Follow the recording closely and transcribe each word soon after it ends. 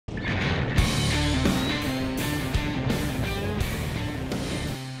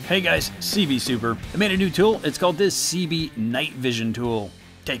Hey guys, CB Super. I made a new tool. It's called this CB Night Vision tool.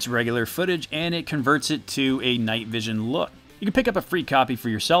 It takes regular footage and it converts it to a night vision look. You can pick up a free copy for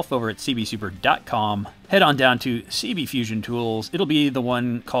yourself over at cbsuper.com. Head on down to CB Fusion Tools. It'll be the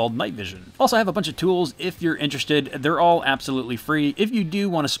one called Night Vision. Also, I have a bunch of tools if you're interested. They're all absolutely free. If you do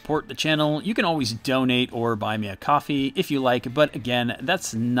want to support the channel, you can always donate or buy me a coffee if you like. But again,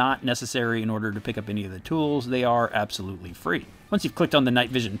 that's not necessary in order to pick up any of the tools. They are absolutely free. Once you've clicked on the night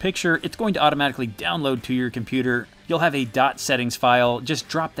vision picture, it's going to automatically download to your computer. You'll have a .settings file. Just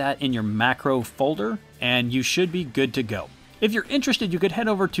drop that in your macro folder and you should be good to go. If you're interested, you could head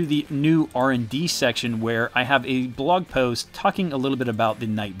over to the new R&D section where I have a blog post talking a little bit about the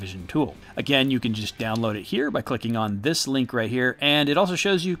night vision tool. Again, you can just download it here by clicking on this link right here, and it also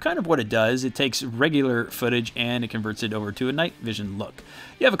shows you kind of what it does. It takes regular footage and it converts it over to a night vision look.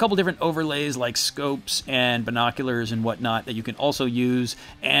 You have a couple different overlays like scopes and binoculars and whatnot that you can also use,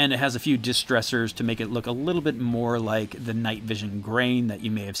 and it has a few distressors to make it look a little bit more like the night vision grain that you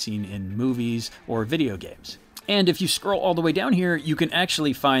may have seen in movies or video games. And if you scroll all the way down here, you can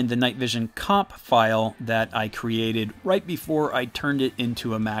actually find the night vision comp file that I created right before I turned it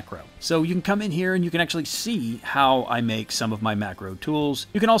into a macro. So you can come in here and you can actually see how I make some of my macro tools.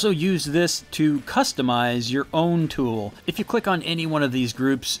 You can also use this to customize your own tool. If you click on any one of these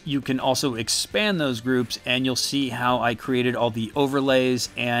groups, you can also expand those groups and you'll see how I created all the overlays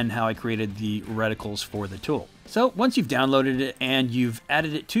and how I created the reticles for the tool. So once you've downloaded it and you've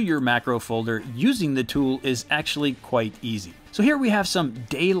added it to your macro folder, using the tool is actually quite easy. So here we have some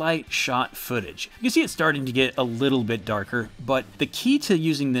daylight shot footage. You can see it's starting to get a little bit darker, but the key to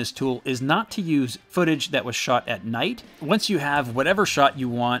using this tool is not to use footage that was shot at night. Once you have whatever shot you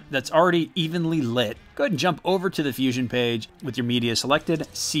want that's already evenly lit, go ahead and jump over to the Fusion page with your media selected.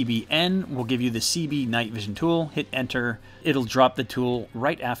 CBN will give you the CB Night Vision tool. Hit enter. It'll drop the tool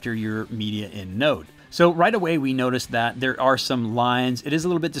right after your media in node. So right away we notice that there are some lines, it is a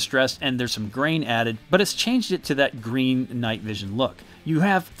little bit distressed and there's some grain added, but it's changed it to that green night vision look. You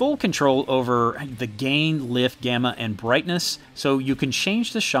have full control over the gain, lift, gamma, and brightness, so you can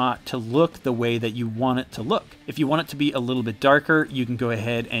change the shot to look the way that you want it to look. If you want it to be a little bit darker, you can go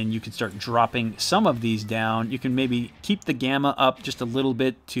ahead and you can start dropping some of these down. You can maybe keep the gamma up just a little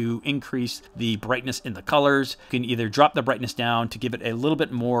bit to increase the brightness in the colors. You can either drop the brightness down to give it a little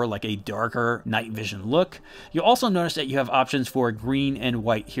bit more like a darker night vision look. You'll also notice that you have options for green and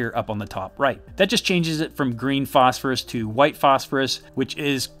white here up on the top right. That just changes it from green phosphorus to white phosphorus, which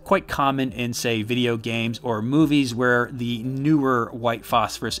is quite common in, say, video games or movies where the newer white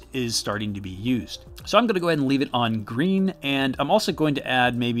phosphorus is starting to be used. So I'm going to go ahead and leave it on green, and I'm also going to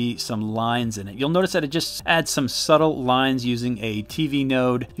add maybe some lines in it. You'll notice that it just adds some subtle lines using a TV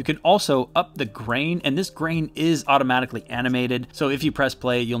node. You can also up the grain, and this grain is automatically animated. So if you press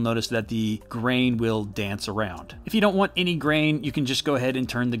play, you'll notice that the grain will dance around. If you don't want any grain, you can just go ahead and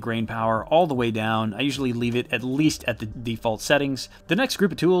turn the grain power all the way down. I usually leave it at least at the default settings. The next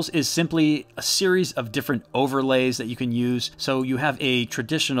group of tools is simply a series of different overlays that you can use. So you have a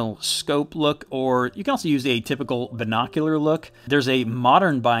traditional scope look, or you can also use a typical binocular look. There's a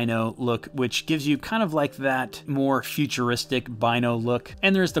modern bino look, which gives you kind of like that more futuristic bino look.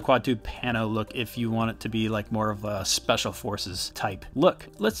 And there's the quad tube pano look if you want it to be like more of a special forces type look.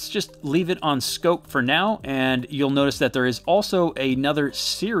 Let's just leave it on scope for now, and you'll notice that there is also another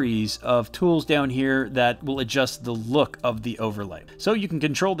series of tools down here that will adjust the look of the overlay. So you can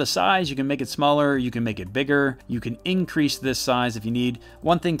control the size, you can make it smaller, you can make it bigger, you can increase this size if you need.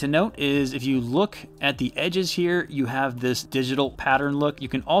 One thing to note is if you look at the edges here, you have this digital pattern look. You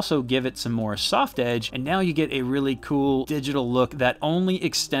can also give it some more soft edge, and now you get a really cool digital look that only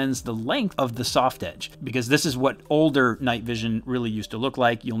extends the length of the soft edge, because this is what older night vision really used to look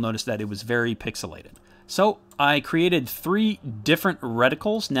like. You'll notice that it was very pixelated. So I created 3 different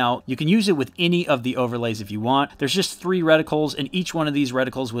reticles. Now you can use it with any of the overlays if you want. There's just 3 reticles, and each one of these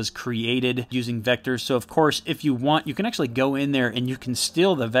reticles was created using vectors. So of course, if you want, you can actually go in there and you can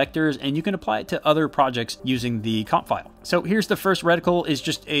steal the vectors and you can apply it to other projects using the comp file. So here's the first reticle, is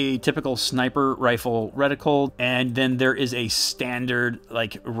just a typical sniper rifle reticle. And then there is a standard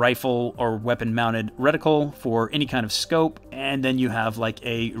like rifle or weapon mounted reticle for any kind of scope. And then you have like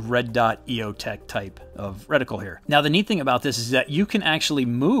a red dot EOTech type of reticle. reticle here. Now, the neat thing about this is that you can actually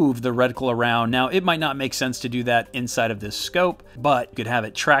move the reticle around. Now, it might not make sense to do that inside of this scope, but you could have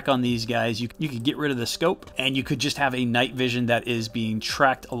it track on these guys. You could get rid of the scope, and you could just have a night vision that is being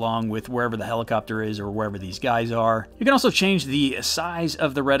tracked along with wherever the helicopter is or wherever these guys are. You can also change the size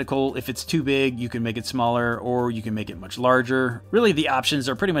of the reticle. If it's too big, you can make it smaller, or you can make it much larger. Really, the options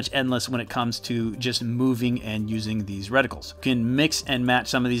are pretty much endless when it comes to just moving and using these reticles. You can mix and match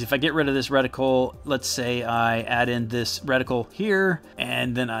some of these. If I get rid of this reticle, let's say I add in this reticle here,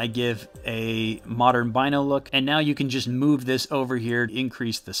 and then I give a modern bino look, and now you can just move this over here to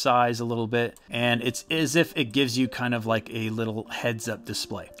increase the size a little bit, and it's as if it gives you kind of like a little heads-up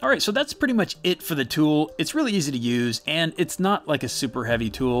display. All right, so that's pretty much it for the tool. It's really easy to use, and it's not like a super heavy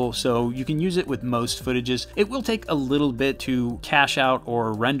tool, so you can use it with most footages. It will take a little bit to cache out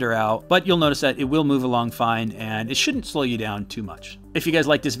or render out, but you'll notice that it will move along fine, and it shouldn't slow you down too much. If you guys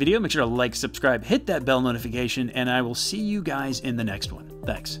like this video, make sure to like, subscribe, hit that bell notification, and I will see you guys in the next one.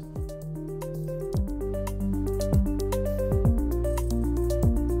 Thanks.